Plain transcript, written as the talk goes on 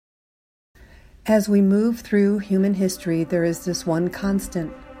As we move through human history, there is this one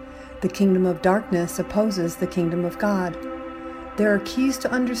constant. The kingdom of darkness opposes the kingdom of God. There are keys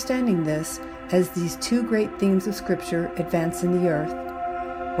to understanding this as these two great themes of Scripture advance in the earth.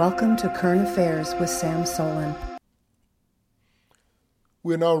 Welcome to Current Affairs with Sam Solon.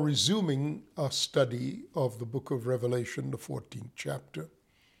 We're now resuming our study of the book of Revelation, the 14th chapter.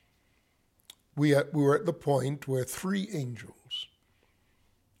 We were at the point where three angels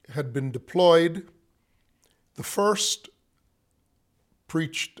had been deployed. The first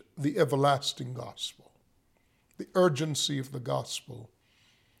preached the everlasting gospel, the urgency of the gospel,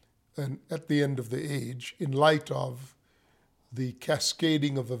 and at the end of the age, in light of the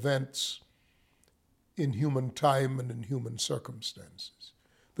cascading of events in human time and in human circumstances.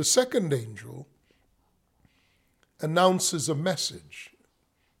 The second angel announces a message,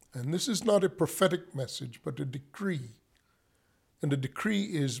 and this is not a prophetic message, but a decree. And the decree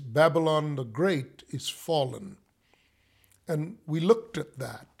is Babylon the Great is fallen. And we looked at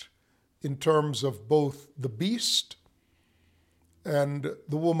that in terms of both the beast and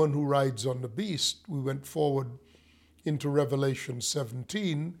the woman who rides on the beast. We went forward into Revelation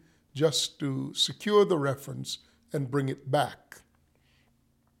 17 just to secure the reference and bring it back.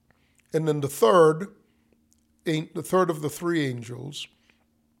 And then the third of the three angels,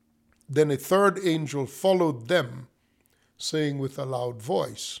 then a third angel followed them, saying with a loud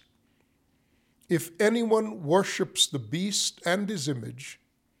voice, "If anyone worships the beast and his image,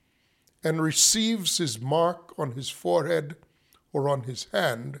 and receives his mark on his forehead or on his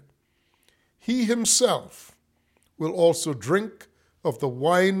hand, he himself will also drink of the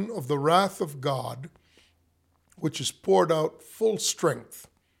wine of the wrath of God, which is poured out full strength,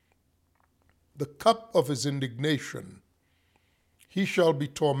 the cup of his indignation. He shall be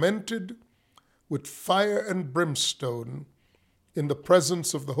tormented with fire and brimstone in the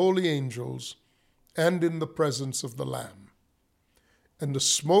presence of the holy angels and in the presence of the Lamb. And the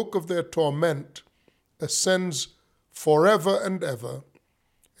smoke of their torment ascends forever and ever,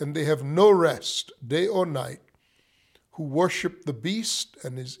 and they have no rest, day or night, who worship the beast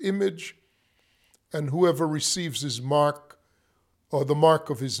and his image, and whoever receives his mark or the mark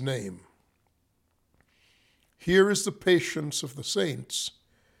of his name. Here is the patience of the saints.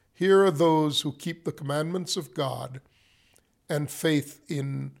 Here are those who keep the commandments of God and faith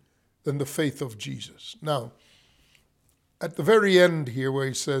in the faith of Jesus." Now, at the very end here where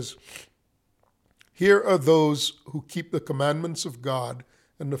he says, "Here are those who keep the commandments of God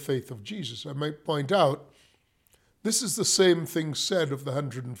and the faith of Jesus," I might point out, this is the same thing said of the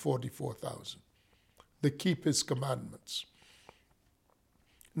 144,000. They keep his commandments.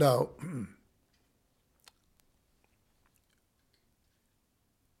 Now,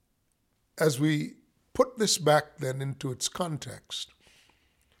 as we put this back then into its context,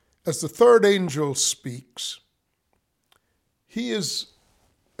 as the third angel speaks, he is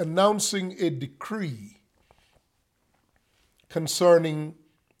announcing a decree concerning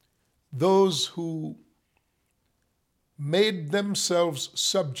those who made themselves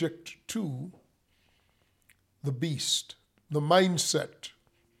subject to the beast, the mindset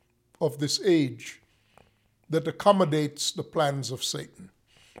of this age that accommodates the plans of Satan.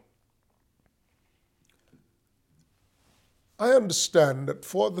 I understand that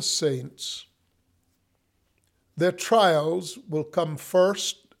for the saints, their trials will come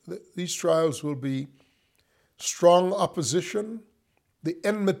first. These trials will be strong opposition, the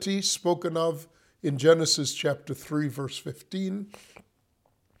enmity spoken of in Genesis chapter 3, verse 15,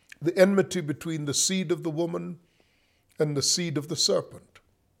 the enmity between the seed of the woman and the seed of the serpent,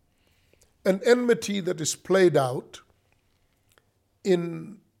 an enmity that is played out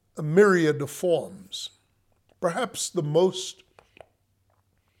in a myriad of forms. Perhaps the most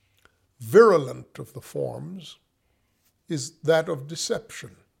virulent of the forms is that of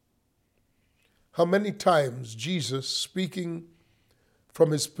deception. How many times Jesus, speaking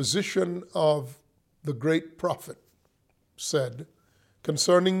from his position of the great prophet, said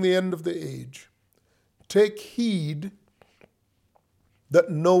concerning the end of the age, "Take heed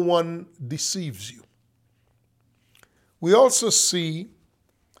that no one deceives you." We also see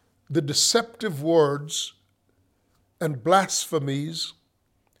the deceptive words and blasphemies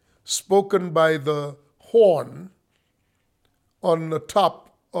spoken by the horn on the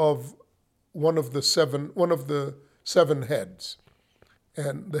top of one of the seven heads.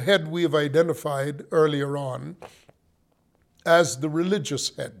 And the head we have identified earlier on as the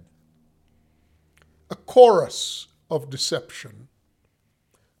religious head. A chorus of deception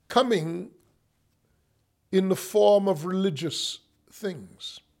coming in the form of religious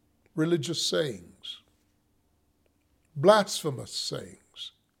things, religious sayings, blasphemous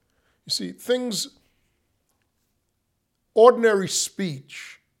sayings, You see, ordinary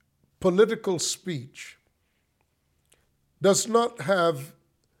speech, political speech, does not have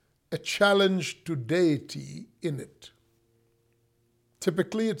a challenge to deity in it.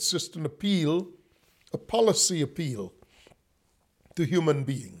 Typically, it's just an appeal, a policy appeal to human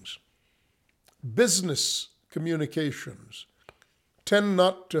beings. Business communications tend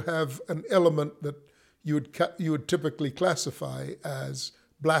not to have an element that you would typically classify as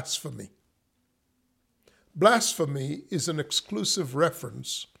blasphemy. Blasphemy is an exclusive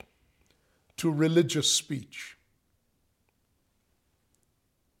reference to religious speech.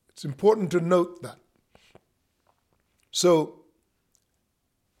 It's important to note that. So,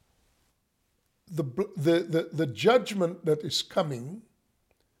 the judgment that is coming,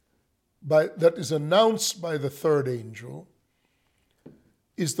 that is announced by the third angel,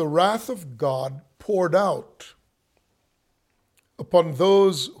 is the wrath of God poured out upon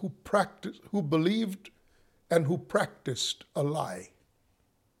those who believed and who practiced a lie.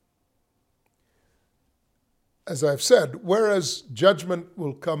 As I've said, whereas judgment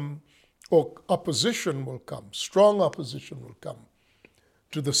will come, or opposition will come, strong opposition will come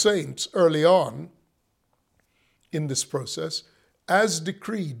to the saints early on in this process, as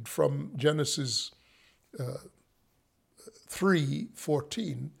decreed from Genesis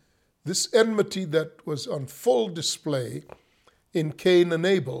 3:14, this enmity that was on full display in Cain and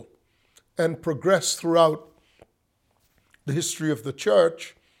Abel and progressed throughout the history of the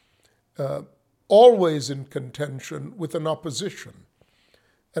church, always in contention with an opposition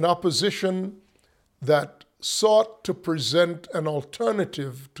that sought to present an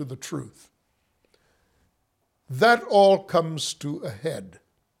alternative to the truth. That all comes to a head.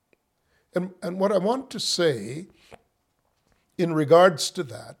 And what I want to say in regards to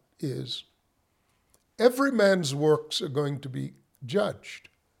that is every man's works are going to be judged,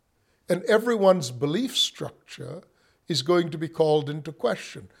 and everyone's belief structure is going to be called into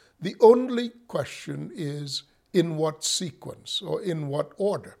question. The only question is in what sequence or in what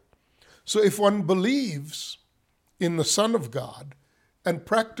order. So if one believes in the Son of God and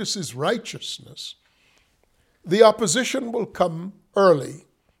practices righteousness, the opposition will come early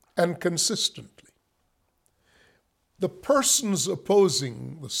and consistently. The persons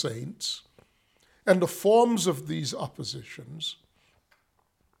opposing the saints and the forms of these oppositions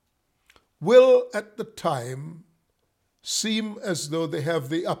will at the time seem as though they have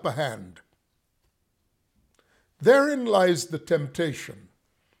the upper hand. Therein lies the temptation.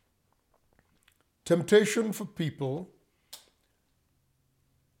 Temptation for people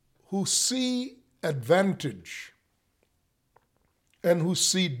who see advantage and who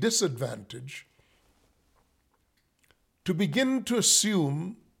see disadvantage to begin to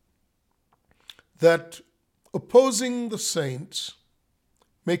assume that opposing the saints,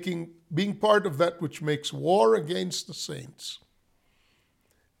 being part of that which makes war against the saints,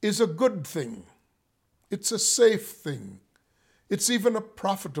 is a good thing. It's a safe thing. It's even a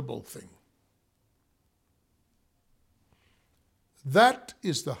profitable thing. That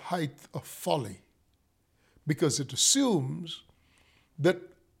is the height of folly, because it assumes that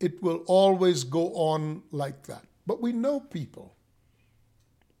it will always go on like that. But we know people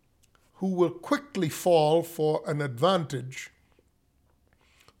who will quickly fall for an advantage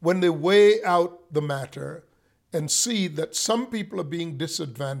when they weigh out the matter and see that some people are being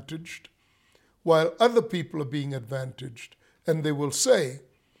disadvantaged while other people are being advantaged. And they will say,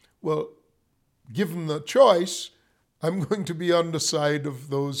 well, given the choice, I'm going to be on the side of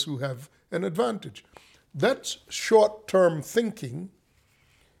those who have an advantage. That's short-term thinking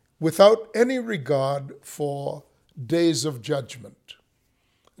without any regard for days of judgment,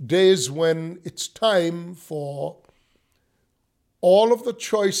 days when it's time for all of the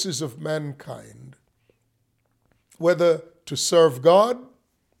choices of mankind, whether to serve God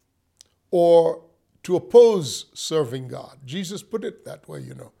or to oppose serving God. Jesus put it that way,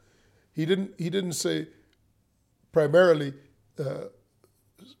 you know. He didn't say primarily,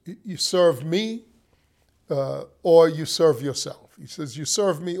 you serve me or you serve yourself. He says, you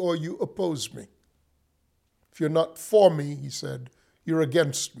serve me or you oppose me. If you're not for me, he said, you're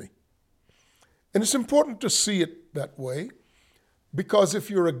against me. And it's important to see it that way, because if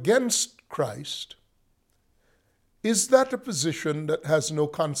you're against Christ, is that a position that has no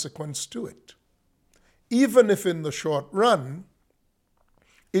consequence to it? Even if in the short run,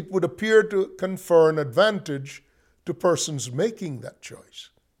 it would appear to confer an advantage to persons making that choice.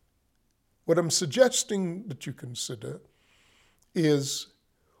 What I'm suggesting that you consider is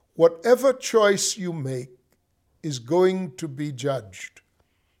whatever choice you make is going to be judged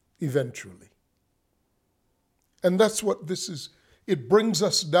eventually. And that's what this is. it brings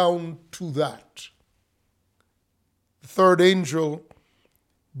us down to that. The third angel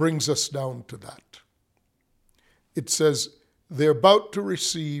brings us down to that. It says, they're about to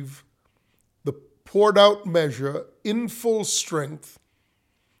receive the poured out measure in full strength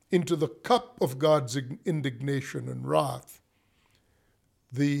into the cup of God's indignation and wrath,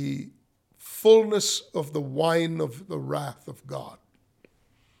 the fullness of the wine of the wrath of God.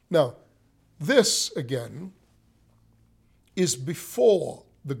 Now, this, again, is before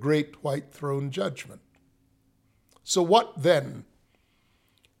the great white throne judgment. So what then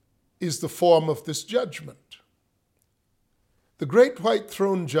is the form of this judgment? The great white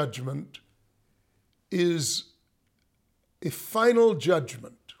throne judgment is a final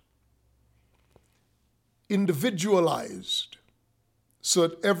judgment, individualized, so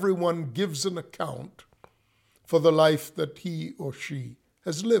that everyone gives an account for the life that he or she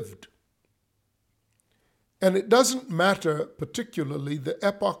has lived. And it doesn't matter particularly the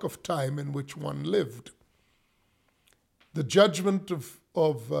epoch of time in which one lived. The judgment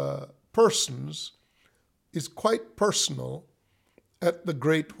of persons is quite personal at the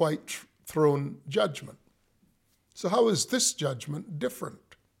great white throne judgment. So how is this judgment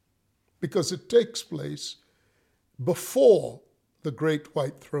different? Because it takes place before the great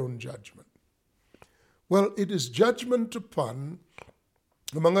white throne judgment. Well, it is judgment upon,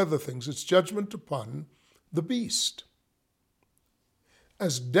 among other things, it's judgment upon the beast.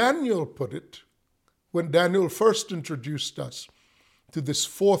 As Daniel put it, when Daniel first introduced us to this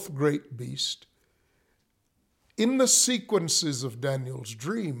fourth great beast, in the sequences of Daniel's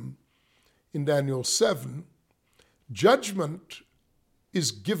dream, in Daniel 7, judgment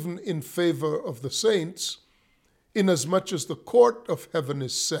is given in favor of the saints, inasmuch as the court of heaven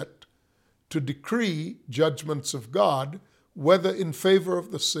is set to decree judgments of God, whether in favor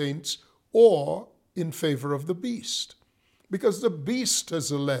of the saints or in favor of the beast. Because the beast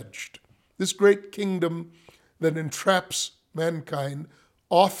has alleged, this great kingdom that entraps mankind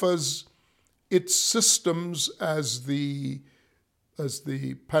offers its systems as the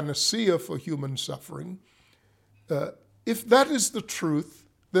panacea for human suffering. If that is the truth,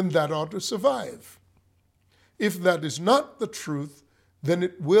 then that ought to survive. If that is not the truth, then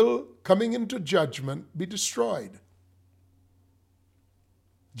it will, coming into judgment, be destroyed.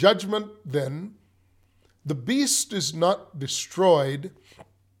 Judgment, then, the beast is not destroyed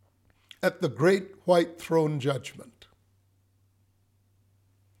at the great white throne judgment.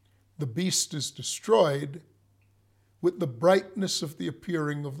 The beast is destroyed with the brightness of the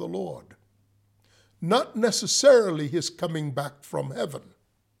appearing of the Lord. Not necessarily his coming back from heaven.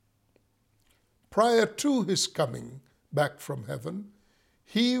 Prior to his coming back from heaven,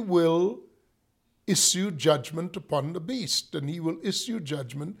 he will issue judgment upon the beast, and he will issue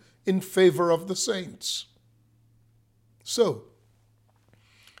judgment in favor of the saints. So,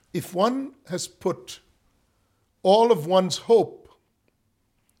 if one has put all of one's hope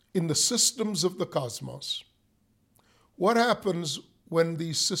in the systems of the cosmos, what happens when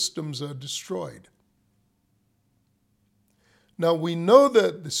these systems are destroyed? Now, we know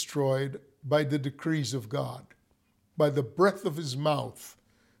they're destroyed by the decrees of God, by the breath of his mouth,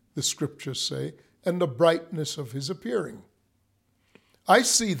 the scriptures say, and the brightness of his appearing. I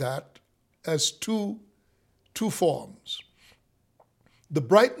see that as two forms. The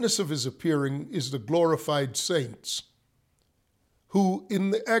brightness of his appearing is the glorified saints, who in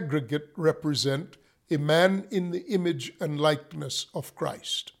the aggregate represent a man in the image and likeness of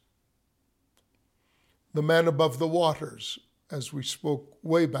Christ. The man above the waters, as we spoke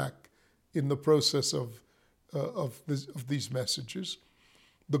way back in the process of these messages,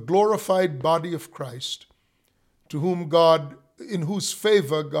 the glorified body of Christ, to whom God, in whose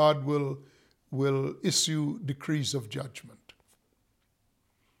favor God will issue decrees of judgment.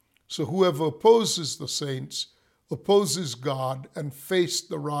 So whoever opposes the saints opposes God and faces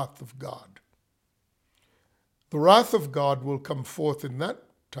the wrath of God. The wrath of God will come forth in that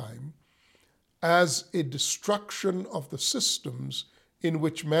time as a destruction of the systems in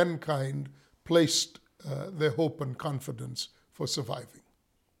which mankind placed their hope and confidence for surviving.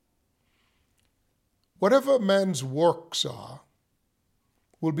 Whatever man's works are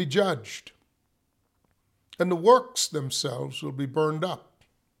will be judged, and the works themselves will be burned up.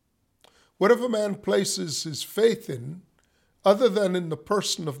 Whatever man places his faith in, other than in the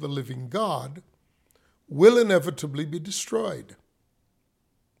person of the living God, will inevitably be destroyed.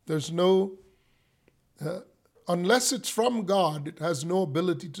 There's no, unless it's from God, it has no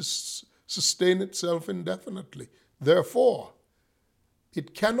ability to sustain itself indefinitely. Therefore,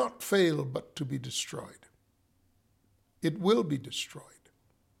 it cannot fail but to be destroyed. It will be destroyed.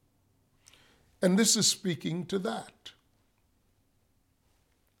 And this is speaking to that.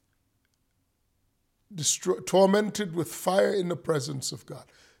 tormented with fire in the presence of God.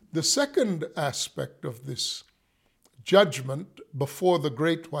 The second aspect of this judgment before the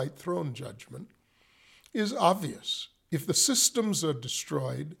great white throne judgment is obvious. If the systems are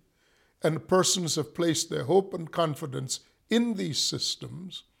destroyed and persons have placed their hope and confidence in these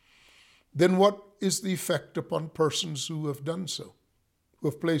systems, then what is the effect upon persons who have done so, who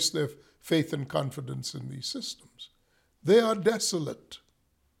have placed their faith and confidence in these systems? They are desolate.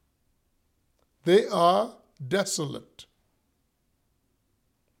 They are desolate.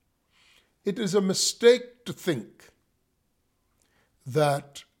 It is a mistake to think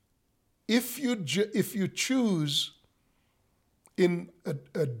that if you choose in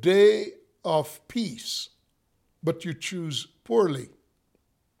a day of peace, but you choose poorly,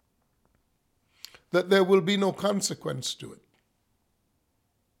 that there will be no consequence to it.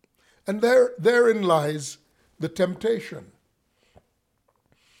 And therein lies the temptation.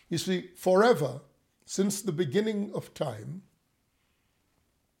 You see, forever, since the beginning of time,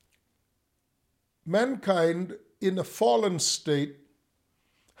 mankind in a fallen state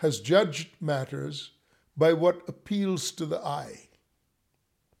has judged matters by what appeals to the eye.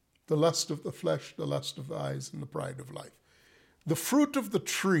 The lust of the flesh, the lust of the eyes, and the pride of life. The fruit of the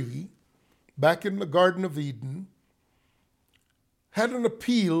tree, back in the Garden of Eden, had an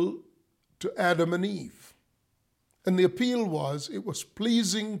appeal to Adam and Eve. And the appeal was, it was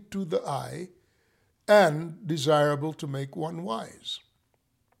pleasing to the eye and desirable to make one wise.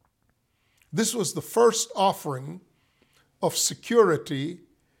 This was the first offering of security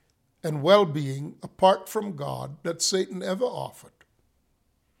and well-being apart from God that Satan ever offered.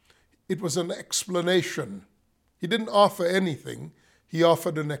 It was an explanation. He didn't offer anything. He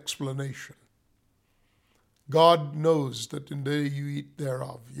offered an explanation. God knows that in the day you eat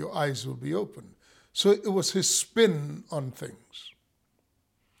thereof, your eyes will be opened. So it was his spin on things.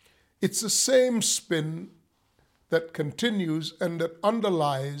 It's the same spin that continues and that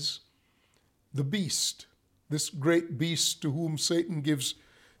underlies the beast, this great beast to whom Satan gives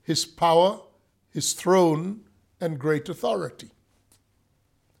his power, his throne, and great authority.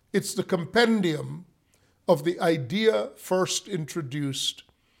 It's the compendium of the idea first introduced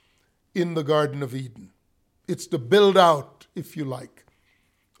in the Garden of Eden. It's the build out, if you like,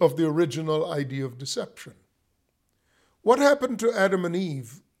 of the original idea of deception. What happened to Adam and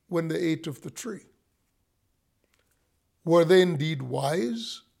Eve when they ate of the tree? Were they indeed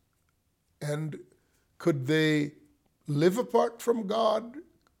wise? And could they live apart from God?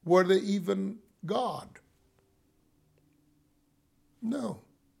 Were they even God? No.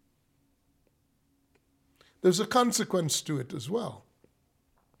 There's a consequence to it as well.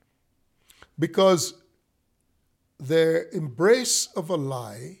 Because their embrace of a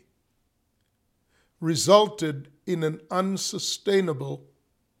lie resulted in an unsustainable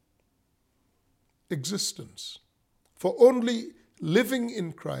existence. For only living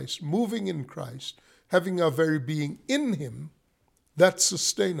in Christ, moving in Christ, having our very being in him, that's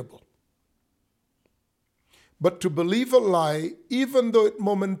sustainable. But to believe a lie, even though it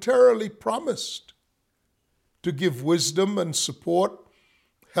momentarily promised to give wisdom and support,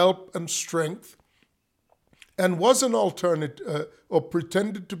 help and strength, and was an alternative, or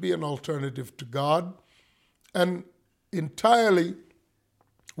pretended to be an alternative to God, and entirely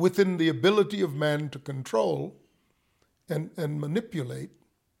within the ability of man to control and manipulate,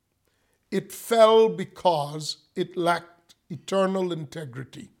 it fell because it lacked eternal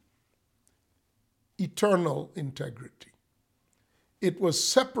integrity. Eternal integrity. It was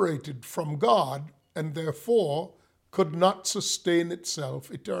separated from God and therefore could not sustain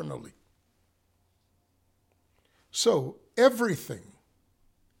itself eternally. So everything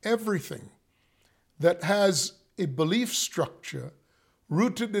that has a belief structure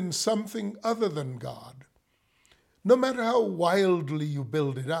rooted in something other than God, no matter how wildly you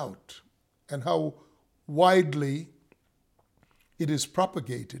build it out and how widely it is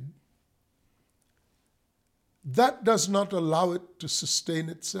propagated, that does not allow it to sustain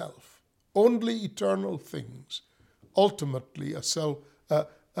itself. Only eternal things ultimately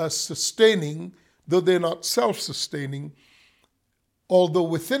are sustaining, though they're not self-sustaining, although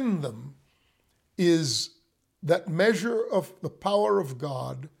within them is that measure of the power of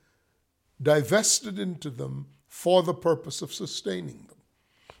God divested into them for the purpose of sustaining them.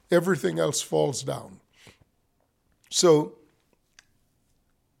 Everything else falls down. So,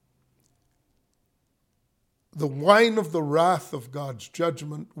 the wine of the wrath of God's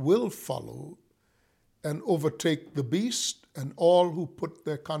judgment will follow and overtake the beast and all who put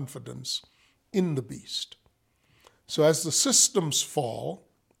their confidence in the beast. So as the systems fall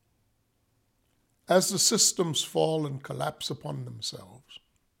and collapse upon themselves,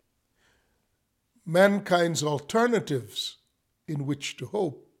 mankind's alternatives in which to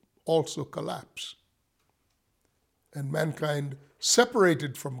hope also collapse. And mankind,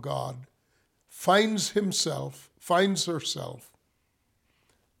 separated from God, finds herself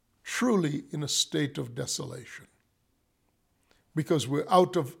truly in a state of desolation. Because we're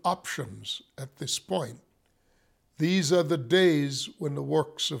out of options at this point. These are the days when the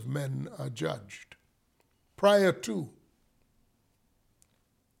works of men are judged. Prior to,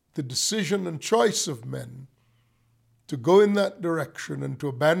 the decision and choice of men to go in that direction and to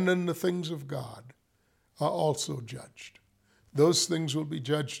abandon the things of God are also judged. Those things will be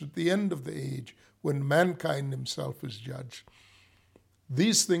judged at the end of the age when mankind himself is judged.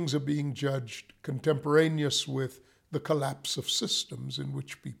 These things are being judged contemporaneous with the collapse of systems in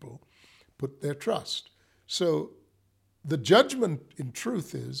which people put their trust. So the judgment in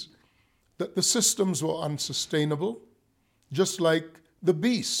truth is that the systems were unsustainable, just like the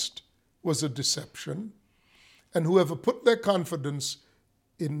beast was a deception, and whoever put their confidence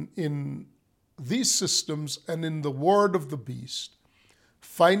in these systems and in the word of the beast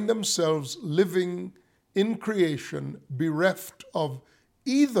find themselves living in creation bereft of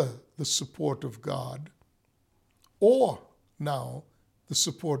either the support of God or now the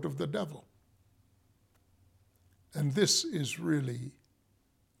support of the devil. And this is really,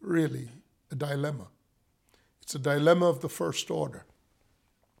 really a dilemma. It's a dilemma of the first order.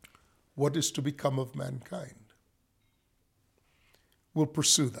 What is to become of mankind? We'll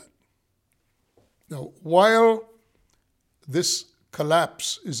pursue that. Now, while this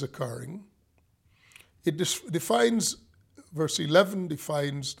collapse is occurring, it defines, verse 11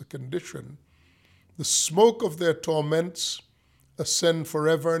 defines the condition. The smoke of their torments ascend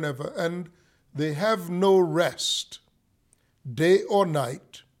forever and ever, and they have no rest, day or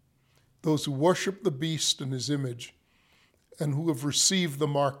night, those who worship the beast and his image, and who have received the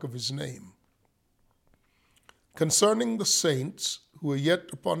mark of his name. Concerning the saints who are yet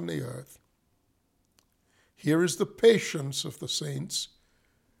upon the earth, here is the patience of the saints.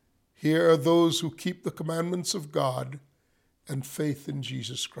 Here are those who keep the commandments of God and faith in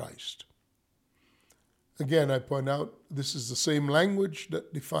Jesus Christ. Again, I point out, this is the same language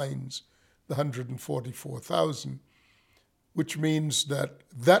that defines the 144,000, which means that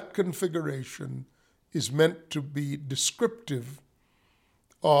that configuration is meant to be descriptive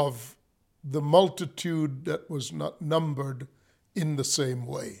of the multitude that was not numbered in the same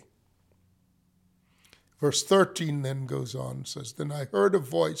way. Verse 13 then goes on, says, Then I heard a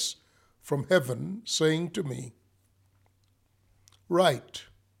voice from heaven saying to me, Write,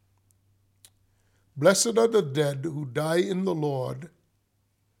 blessed are the dead who die in the Lord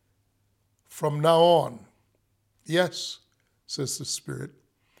from now on. Yes, says the Spirit,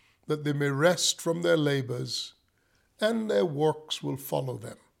 that they may rest from their labors, and their works will follow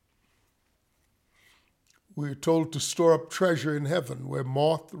them. We're told to store up treasure in heaven, where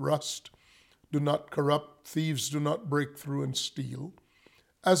moth, rust do not corrupt, thieves do not break through and steal,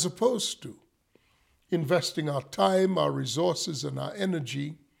 as opposed to investing our time, our resources, and our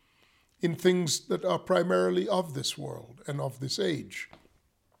energy in things that are primarily of this world and of this age.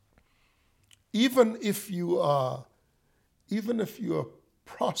 Even if you are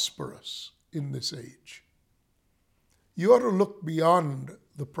prosperous in this age, you ought to look beyond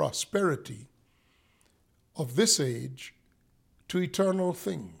the prosperity of this age to eternal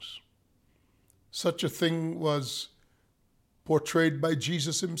things. Such a thing was portrayed by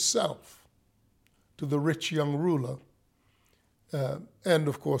Jesus himself to the rich young ruler. And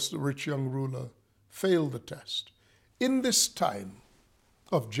of course, the rich young ruler failed the test. In this time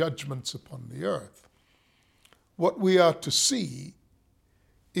of judgments upon the earth, what we are to see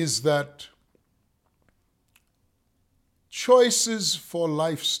is that choices for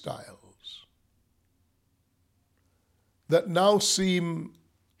lifestyles that now seem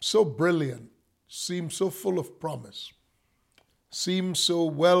so brilliant, seem so full of promise, seem so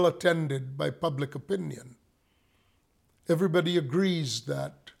well attended by public opinion. Everybody agrees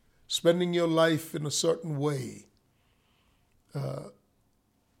that spending your life in a certain way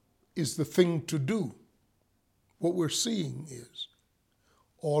is the thing to do. What we're seeing is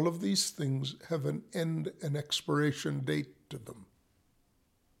all of these things have an end and expiration date to them.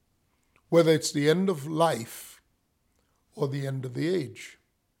 Whether it's the end of life or the end of the age.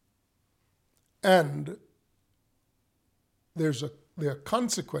 And there are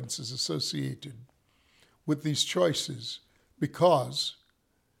consequences associated with these choices, because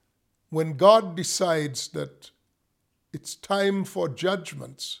when God decides that it's time for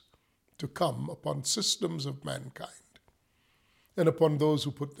judgments to come upon systems of mankind and upon those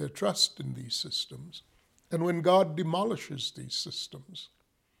who put their trust in these systems, and when God demolishes these systems,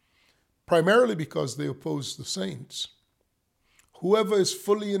 primarily because they oppose the saints. Whoever is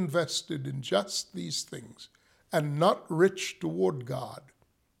fully invested in just these things and not rich toward God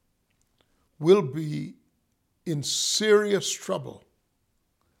will be in serious trouble,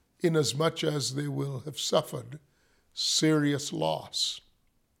 inasmuch as they will have suffered serious loss.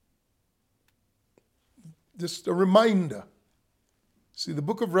 Just a reminder. See, the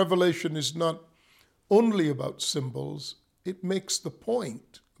book of Revelation is not only about symbols, it makes the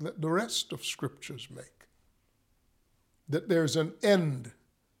point that the rest of scriptures make, that there's an end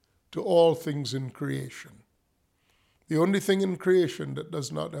to all things in creation. The only thing in creation that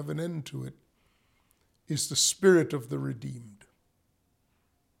does not have an end to it is the spirit of the redeemed.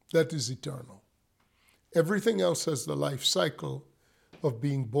 That is eternal. Everything else has the life cycle of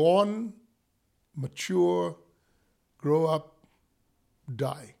being born, mature, grow up,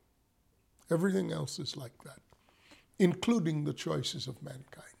 die. Everything else is like that, including the choices of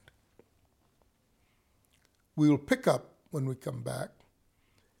mankind. We'll pick up when we come back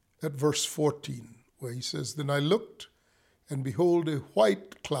at verse 14, where he says, "Then I looked, and behold, a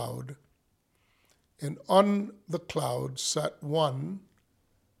white cloud, and on the cloud sat one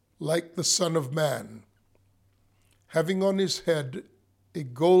like the Son of Man, having on his head a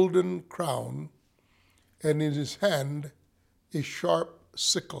golden crown, and in his hand a sharp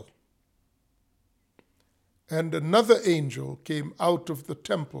sickle. And another angel came out of the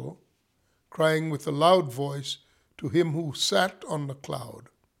temple, crying with a loud voice to him who sat on the cloud,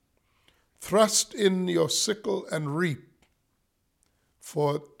 'Thrust in your sickle and reap,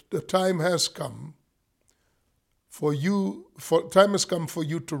 for the time has come for you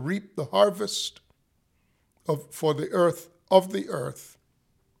to reap the harvest of the earth.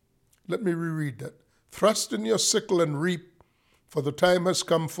 Let me reread that. "Thrust in your sickle and reap, for the time has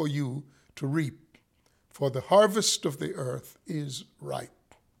come for you to reap, for the harvest of the earth is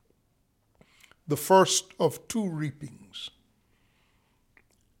ripe." The first of two reapings.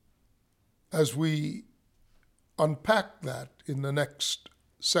 As we unpack that in the next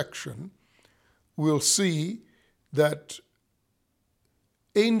section, we'll see that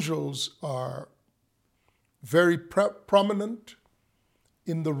angels are very prominent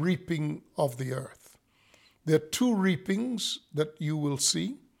in the reaping of the earth. There are two reapings that you will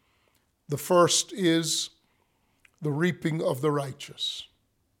see. The first is the reaping of the righteous.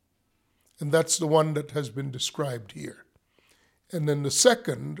 And that's the one that has been described here. And then the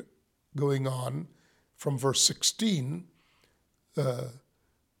second, going on from verse 16,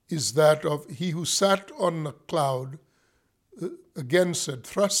 is that of he who sat on the cloud, again said,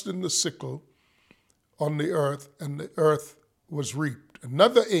 "Thrust in the sickle on the earth," and the earth was reaped.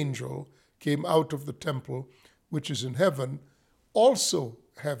 Another angel came out of the temple, which is in heaven, also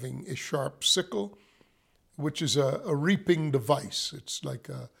having a sharp sickle, which is a reaping device. It's like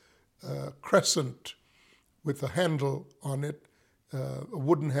a crescent with a handle on it, a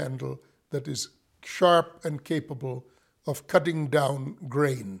wooden handle that is sharp and capable of cutting down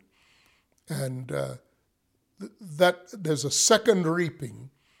grain. And that there's a second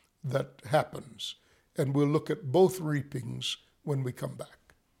reaping that happens. And we'll look at both reapings when we come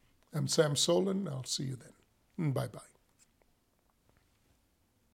back. I'm Sam Solon. I'll see you then. Bye-bye.